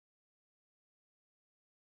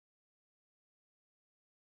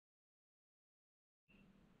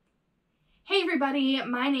Hey everybody,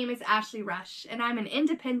 my name is Ashley Rush and I'm an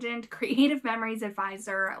independent creative memories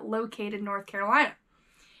advisor located in North Carolina.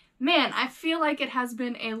 Man, I feel like it has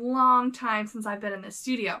been a long time since I've been in the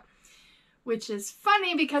studio, which is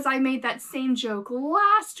funny because I made that same joke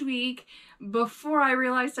last week before I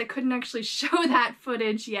realized I couldn't actually show that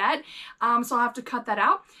footage yet, so I'll have to cut that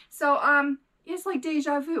out. So it's like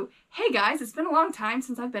deja vu. Hey guys, it's been a long time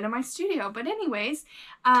since I've been in my studio. But anyways,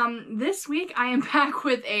 this week I am back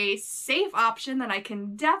with a safe option that I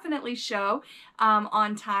can definitely show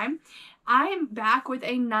on time. I am back with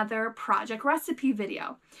another project recipe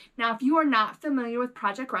video. Now, if you are not familiar with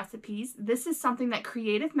project recipes, this is something that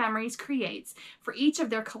Creative Memories creates for each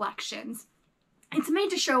of their collections. It's made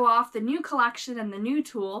to show off the new collection and the new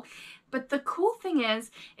tool, but the cool thing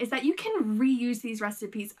is that you can reuse these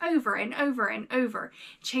recipes over and over and over.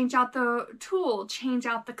 Change out the tool, change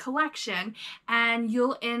out the collection, and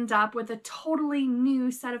you'll end up with a totally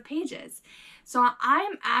new set of pages. So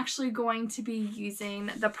I'm actually going to be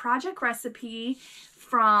using the project recipe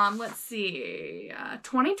from, let's see,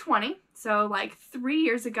 2020, so like 3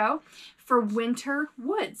 years ago, for Winter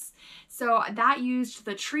Woods. So that used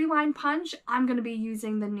the tree line punch. I'm going to be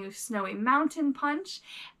using the new Snowy Mountain punch,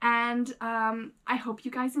 and I hope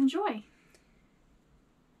you guys enjoy.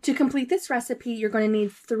 To complete this recipe, you're going to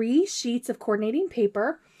need 3 sheets of coordinating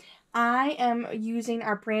paper. I am using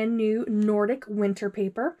our brand new Nordic Winter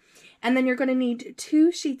Paper, and then you're going to need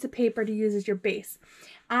 2 sheets of paper to use as your base.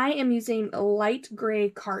 I am using light gray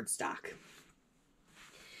cardstock.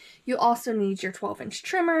 You also need your 12-inch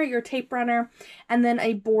trimmer, your tape runner, and then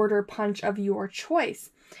a border punch of your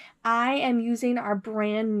choice. I am using our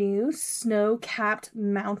brand new snow-capped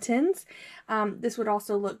mountains. This would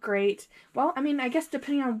also look great. Well, I mean, I guess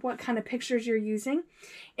depending on what kind of pictures you're using.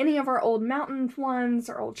 Any of our old mountain ones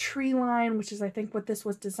or old tree line, which is I think what this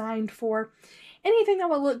was designed for. Anything that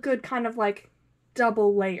will look good kind of like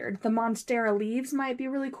double layered. The Monstera leaves might be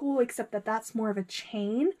really cool, except that that's more of a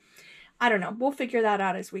chain. I don't know. We'll figure that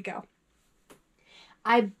out as we go.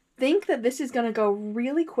 I think that this is going to go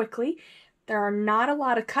really quickly. There are not a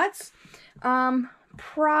lot of cuts.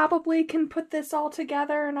 Probably can put this all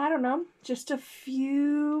together in, I don't know, just a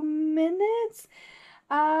few minutes.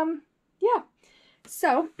 Yeah.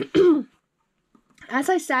 So, as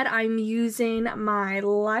I said, I'm using my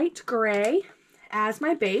light gray as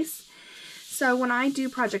my base. So when I do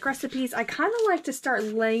project recipes, I kind of like to start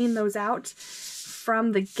laying those out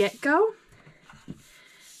from the get-go.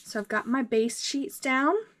 So I've got my base sheets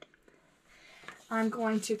down. I'm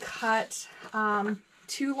going to cut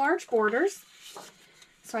 2 large borders.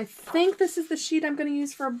 So I think this is the sheet I'm going to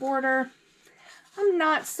use for a border. I'm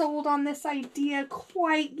not sold on this idea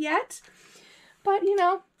quite yet, but you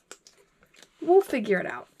know, we'll figure it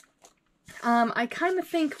out. I kind of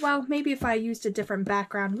think, well, maybe if I used a different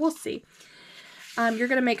background, we'll see. You're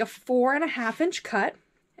going to make a 4.5-inch cut,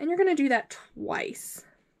 and you're going to do that twice.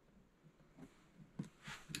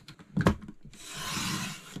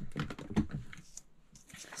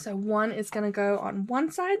 So one is going to go on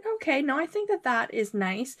one side. Okay, no, I think that that is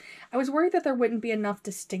nice. I was worried that there wouldn't be enough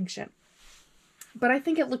distinction, but I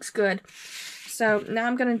think it looks good. So now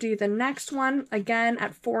I'm going to do the next one again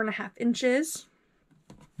at 4.5 inches.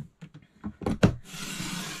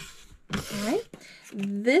 All right.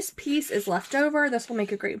 This piece is left over. This will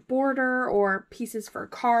make a great border or pieces for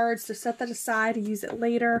cards, so set that aside to use it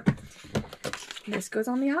later. This goes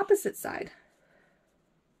on the opposite side.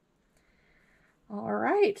 All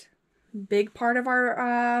right, big part of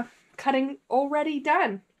our cutting already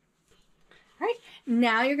done. All right,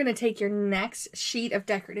 now you're going to take your next sheet of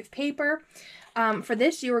decorative paper. For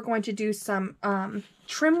this, you are going to do some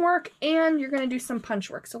trim work and you're going to do some punch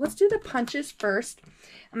work. So let's do the punches first.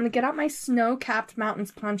 I'm going to get out my snow-capped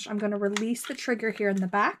mountains punch. I'm going to release the trigger here in the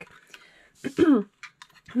back.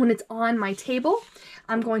 When it's on my table,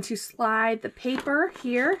 I'm going to slide the paper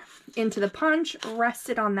here into the punch, rest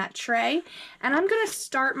it on that tray, and I'm going to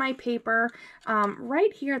start my paper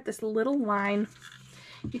right here at this little line.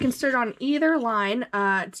 You can start on either line.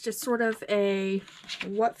 It's just sort of a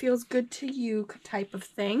what feels good to you type of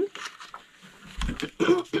thing.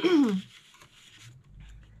 So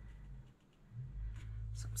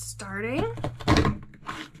I'm starting.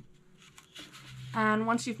 And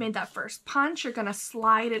once you've made that first punch, you're going to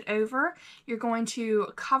slide it over. You're going to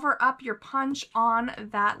cover up your punch on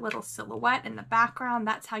that little silhouette in the background.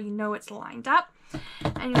 That's how you know it's lined up.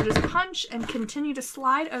 And you'll just punch and continue to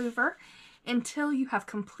slide over until you have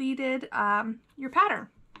completed your pattern.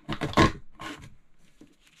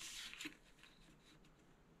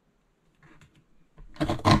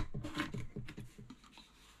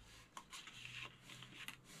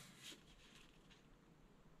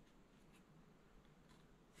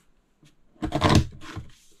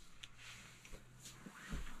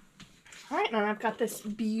 got this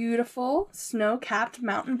beautiful snow-capped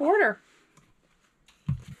mountain border.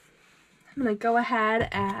 I'm going to go ahead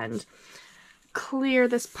and clear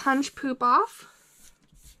this punch poop off.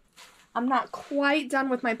 I'm not quite done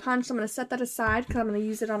with my punch, so I'm going to set that aside because I'm going to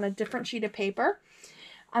use it on a different sheet of paper.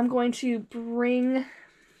 I'm going to bring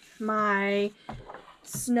my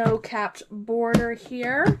snow-capped border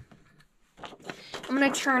here. I'm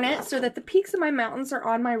going to turn it so that the peaks of my mountains are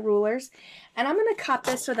on my rulers, and I'm going to cut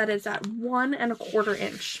this so that it's at 1 1/4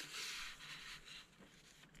 inch.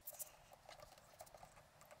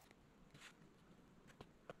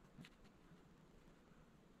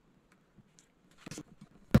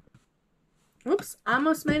 Oops,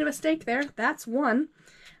 almost made a mistake there. That's 1.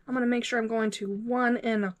 I'm going to make sure I'm going to 1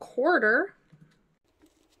 1/4.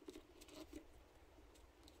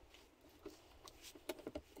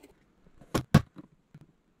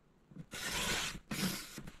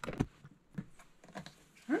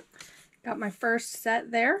 Got my first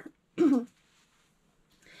set there. Now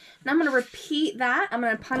I'm going to repeat that. I'm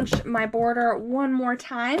going to punch my border one more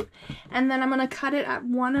time, and then I'm going to cut it at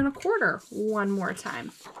 1 1/4 one more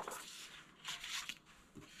time.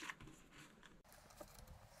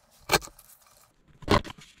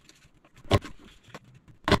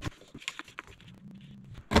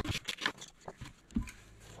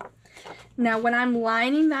 Now when I'm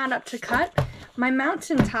lining that up to cut, my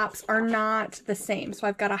mountain tops are not the same. So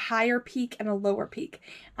I've got a higher peak and a lower peak.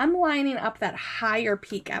 I'm lining up that higher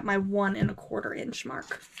peak at my 1 1/4 inch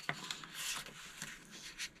mark.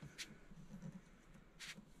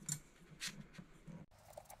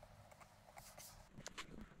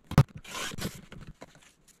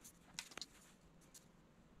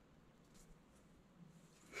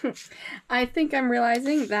 I think I'm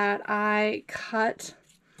realizing that I cut,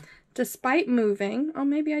 despite moving, oh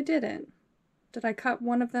maybe I didn't. Did I cut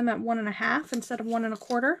one of them at 1 1/2 instead of 1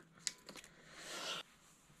 1/4?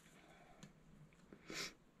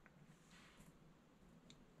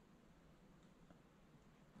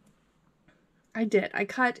 I did. I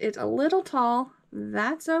cut it a little tall.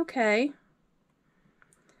 That's okay.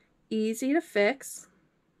 Easy to fix.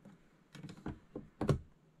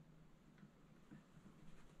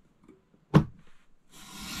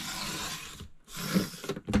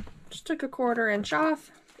 Just took a 1/4 inch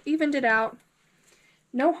off, evened it out.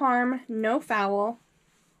 No harm, no foul. All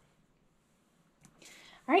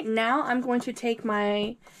right, now I'm going to take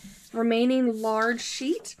my remaining large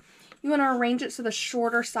sheet. You want to arrange it so the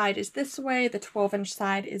shorter side is this way, the 12-inch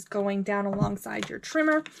side is going down alongside your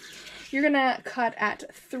trimmer. You're going to cut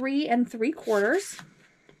at 3 3/4.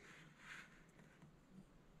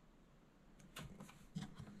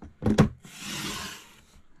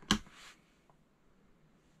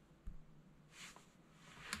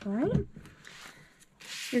 All right.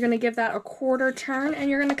 You're going to give that a 1/4 turn, and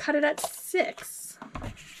you're going to cut it at 6.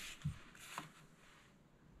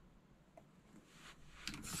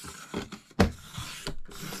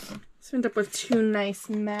 So end up with 2 nice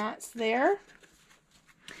mats there.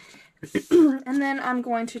 And then I'm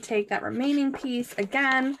going to take that remaining piece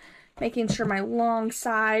again, making sure my long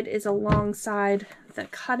side is alongside the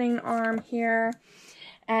cutting arm here.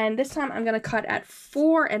 And this time I'm going to cut at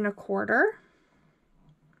 4 1/4.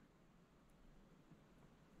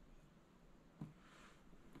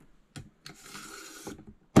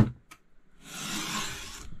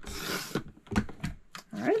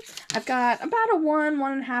 Alright, I've got about a 1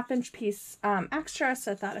 1/2 inch piece extra,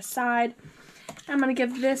 set that aside. I'm going to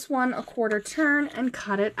give this one a 1/4 turn and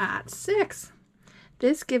cut it at 6.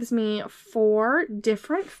 This gives me 4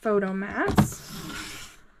 different photo mats.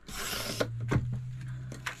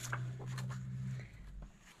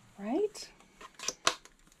 Right.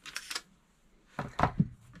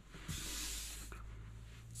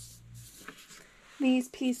 These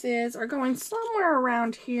pieces are going somewhere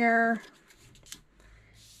around here.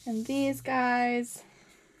 And these guys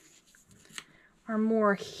are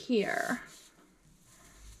more here.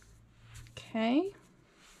 Okay.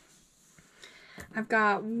 I've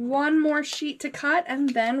got one more sheet to cut, and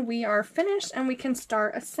then we are finished and we can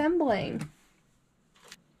start assembling.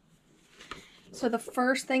 So the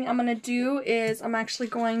first thing I'm going to do is I'm actually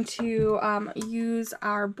going to use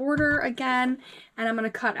our border again, and I'm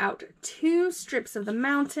going to cut out 2 strips of the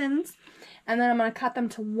mountains, and then I'm going to cut them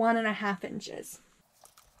to 1 1/2 inches.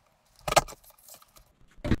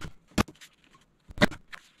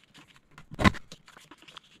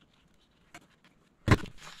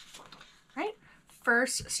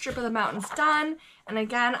 First strip of the mountain's done, and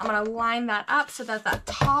again I'm going to line that up so that that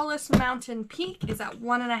tallest mountain peak is at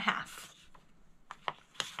 1 1/2.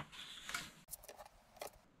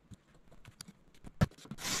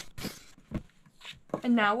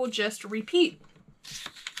 And now we'll just repeat.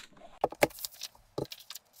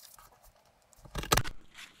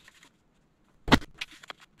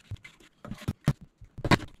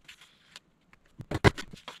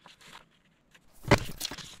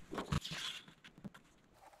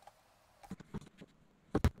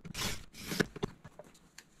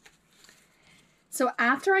 So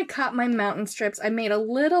after I cut my mountain strips, I made a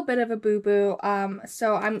little bit of a boo-boo.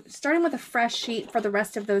 So I'm starting with a fresh sheet for the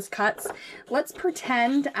rest of those cuts. Let's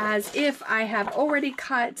pretend as if I have already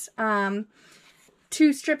cut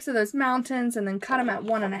 2 strips of those mountains and then cut them at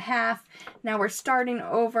 1.5. Now we're starting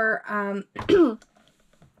over.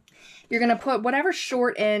 You're going to put whatever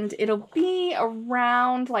short end. It'll be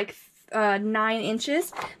around like 9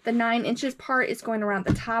 inches. The 9 inches part is going around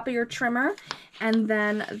the top of your trimmer, and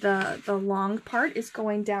then the long part is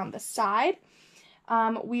going down the side.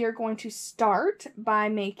 We are going to start by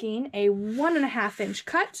making a 1.5 inch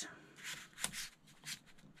cut.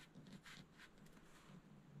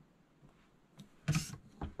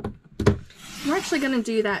 We're actually going to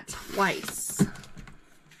do that twice.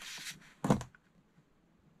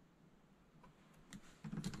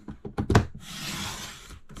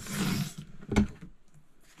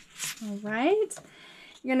 All right,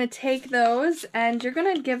 you're going to take those and you're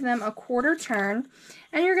going to give them a 1/4 turn,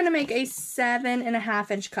 and you're going to make a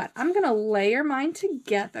 7.5 inch cut. I'm going to layer mine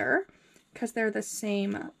together because they're the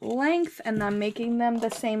same length, and I'm making them the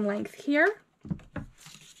same length here.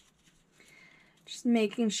 Just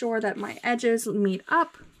making sure that my edges meet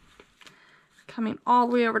up, coming all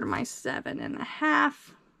the way over to my 7.5.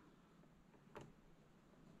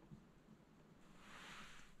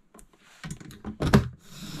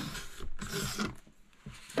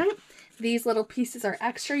 Right. These little pieces are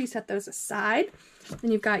extra. You set those aside.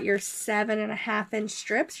 Then you've got your 7.5 inch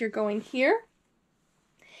strips. You're going here.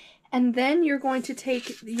 And then you're going to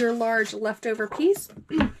take your large leftover piece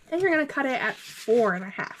and you're going to cut it at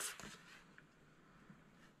 4.5.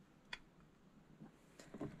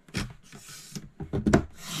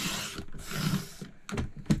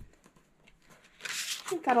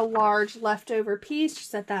 You've got a large leftover piece.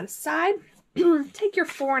 Just set that aside. Take your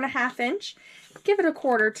 4.5 inch. Give it a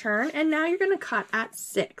 1/4 turn, and now you're going to cut at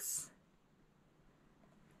 6.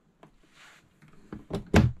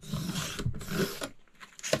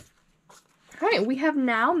 All right, we have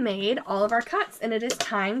now made all of our cuts, and it is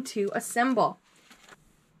time to assemble.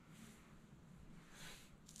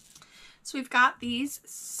 So we've got these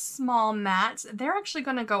small mats. They're actually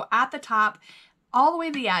going to go at the top all the way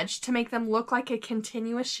to the edge to make them look like a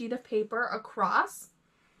continuous sheet of paper across.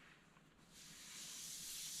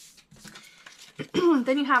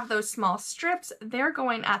 Then you have those small strips. They're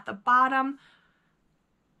going at the bottom,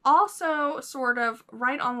 also sort of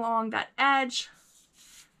right along that edge,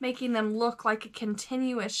 making them look like a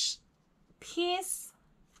continuous piece.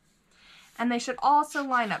 And they should also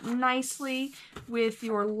line up nicely with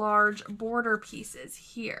your large border pieces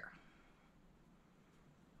here.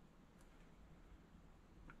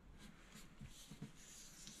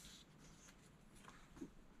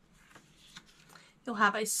 You'll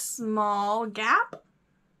have a small gap. All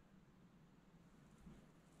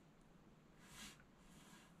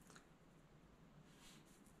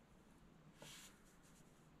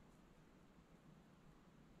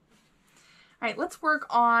right, let's work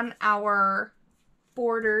on our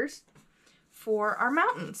borders for our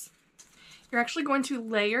mountains. You're actually going to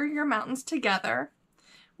layer your mountains together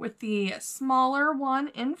with the smaller one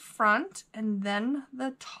in front and then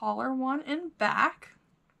the taller one in back.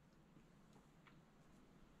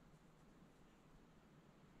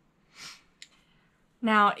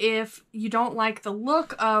 Now, if you don't like the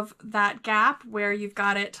look of that gap where you've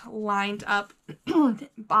got it lined up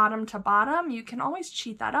bottom to bottom, you can always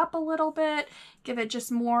cheat that up a little bit, give it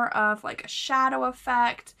just more of like a shadow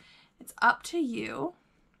effect. It's up to you.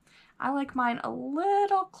 I like mine a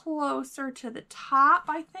little closer to the top,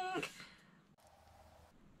 I think.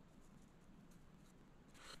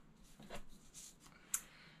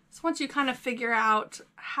 So once you kind of figure out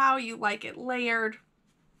how you like it layered,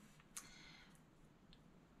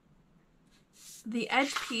 the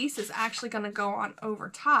edge piece is actually going to go on over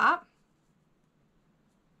top.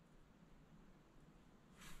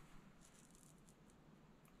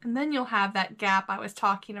 And then you'll have that gap I was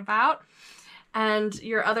talking about, and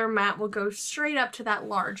your other mat will go straight up to that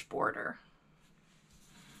large border.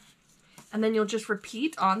 And then you'll just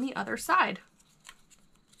repeat on the other side.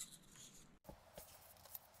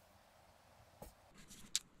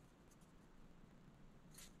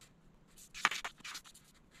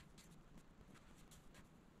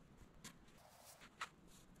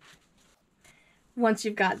 Once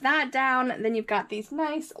you've got that down, then you've got these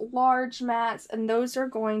nice large mats, and those are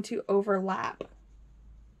going to overlap.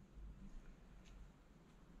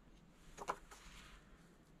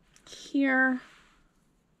 Here.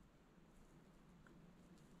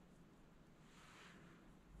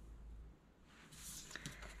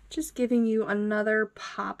 Just giving you another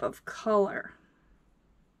pop of color.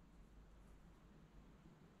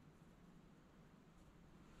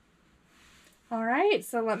 All right,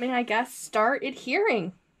 so let me, I guess, start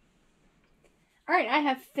adhering. All right, I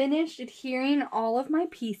have finished adhering all of my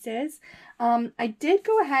pieces. I did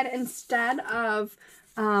go ahead, instead of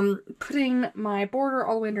putting my border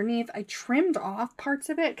all the way underneath, I trimmed off parts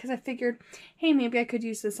of it because I figured, hey, maybe I could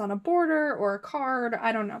use this on a border or a card.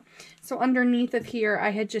 I don't know. So underneath of here,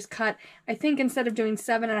 I had just cut, I think instead of doing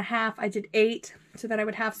 7.5, I did 8 so that I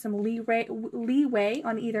would have some leeway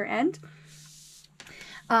on either end.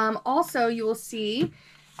 Also, you will see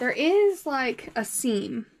there is like a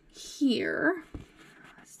seam here.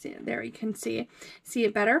 There you can see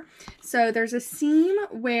it better. So there's a seam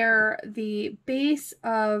where the base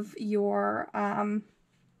of your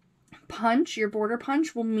punch, your border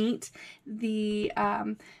punch, will meet the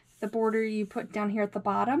border you put down here at the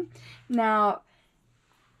bottom. Now,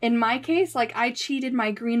 in my case, like, I cheated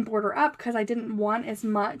my green border up because I didn't want as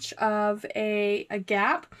much of a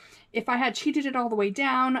gap. If I had cheated it all the way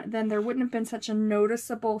down, then there wouldn't have been such a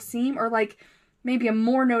noticeable seam, or like maybe a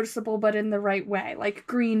more noticeable, but in the right way, like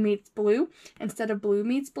green meets blue instead of blue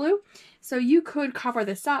meets blue. So you could cover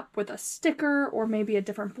this up with a sticker or maybe a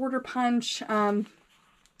different border punch,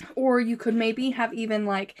 or you could maybe have even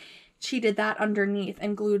like cheated that underneath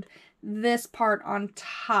and glued this part on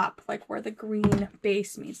top, like where the green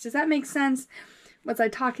base meets. Does that make sense? Was I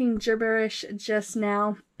talking gibberish just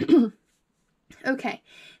now? Okay,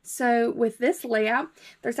 so with this layout,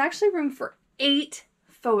 there's actually room for 8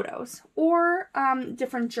 photos or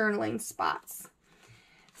different journaling spots.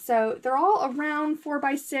 So they're all around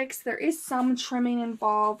 4x6. There is some trimming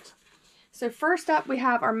involved. So first up, we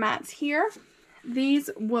have our mats here. These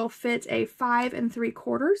will fit a 5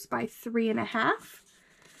 3/4 by 3.5.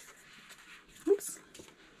 Oops.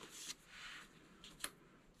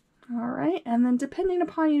 All right, and then depending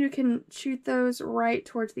upon you can shoot those right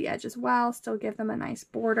towards the edge as well, still give them a nice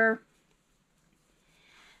border.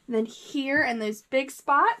 Then here in those big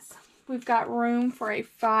spots, we've got room for a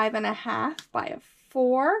 5.5 by a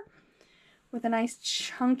 4 with a nice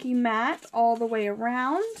chunky mat all the way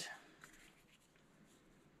around.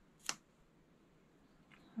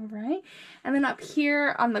 All right, and then up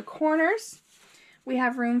here on the corners, we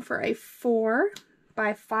have room for a 4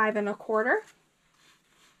 by 5 1/4.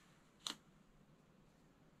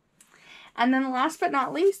 And then last but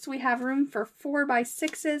not least, we have room for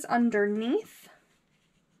 4x6s underneath.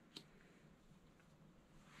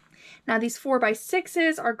 Now these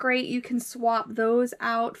 4x6s are great. You can swap those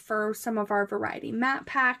out for some of our variety mat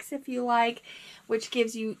packs if you like, which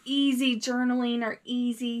gives you easy journaling or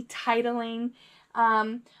easy titling.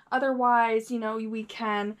 Otherwise, you know, we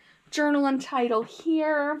can journal and title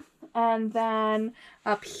here, and then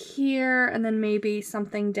up here, and then maybe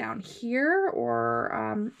something down here,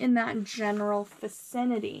 or in that general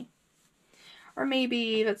vicinity. Or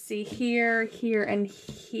maybe, let's see, here, here, and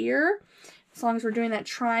here. As long as we're doing that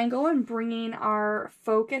triangle and bringing our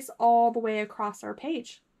focus all the way across our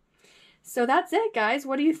page. So that's it, guys.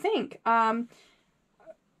 What do you think?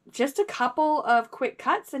 Just a couple of quick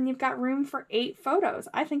cuts and you've got room for 8 photos.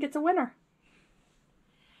 I think it's a winner.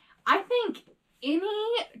 I think any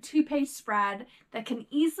 2-page spread that can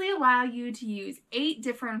easily allow you to use 8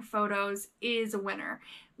 different photos is a winner.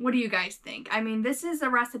 What do you guys think? I mean, this is a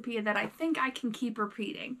recipe that I think I can keep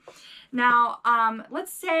repeating. Now,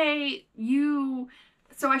 let's say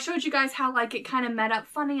so I showed you guys how like it kind of met up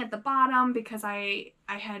funny at the bottom because I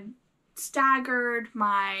had staggered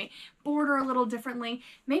my border a little differently.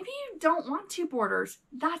 Maybe you don't want 2 borders.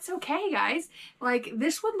 That's okay, guys. Like,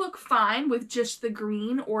 this would look fine with just the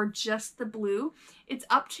green or just the blue. It's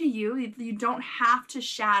up to you. You don't have to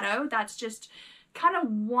shadow. That's just kind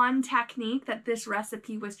of one technique that this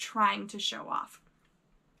recipe was trying to show off.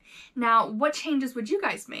 Now, what changes would you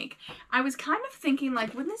guys make? I was kind of thinking,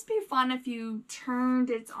 like, wouldn't this be fun if you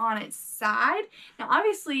turned it on its side? Now,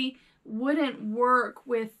 obviously, wouldn't work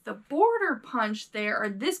with the border punch there, or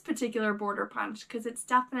this particular border punch, because it's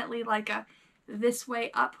definitely like a this way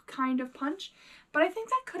up kind of punch. But I think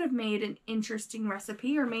that could have made an interesting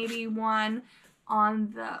recipe, or maybe one on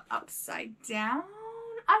the upside down.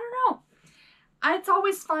 I don't know. It's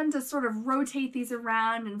always fun to sort of rotate these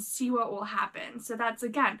around and see what will happen. So that's,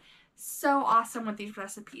 again, so awesome with these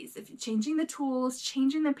recipes. If you're changing the tools,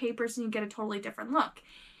 changing the papers, and you get a totally different look.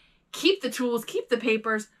 Keep the tools, keep the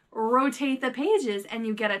papers, rotate the pages, and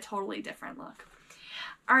you get a totally different look.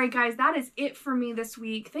 All right, guys, that is it for me this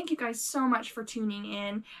week. Thank you guys so much for tuning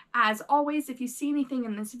in. As always, if you see anything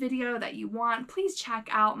in this video that you want, please check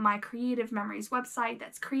out my Creative Memories website.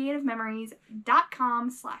 That's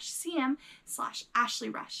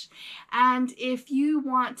creativememories.com/cm/AshleyRush. And if you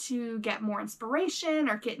want to get more inspiration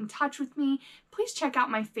or get in touch with me, please check out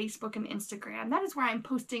my Facebook and Instagram. That is where I'm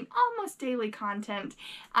posting almost daily content.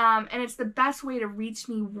 And it's the best way to reach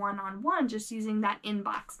me one-on-one, just using that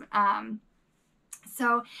inbox.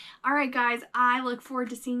 So, all right, guys, I look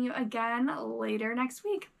forward to seeing you again later next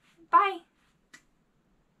week. Bye.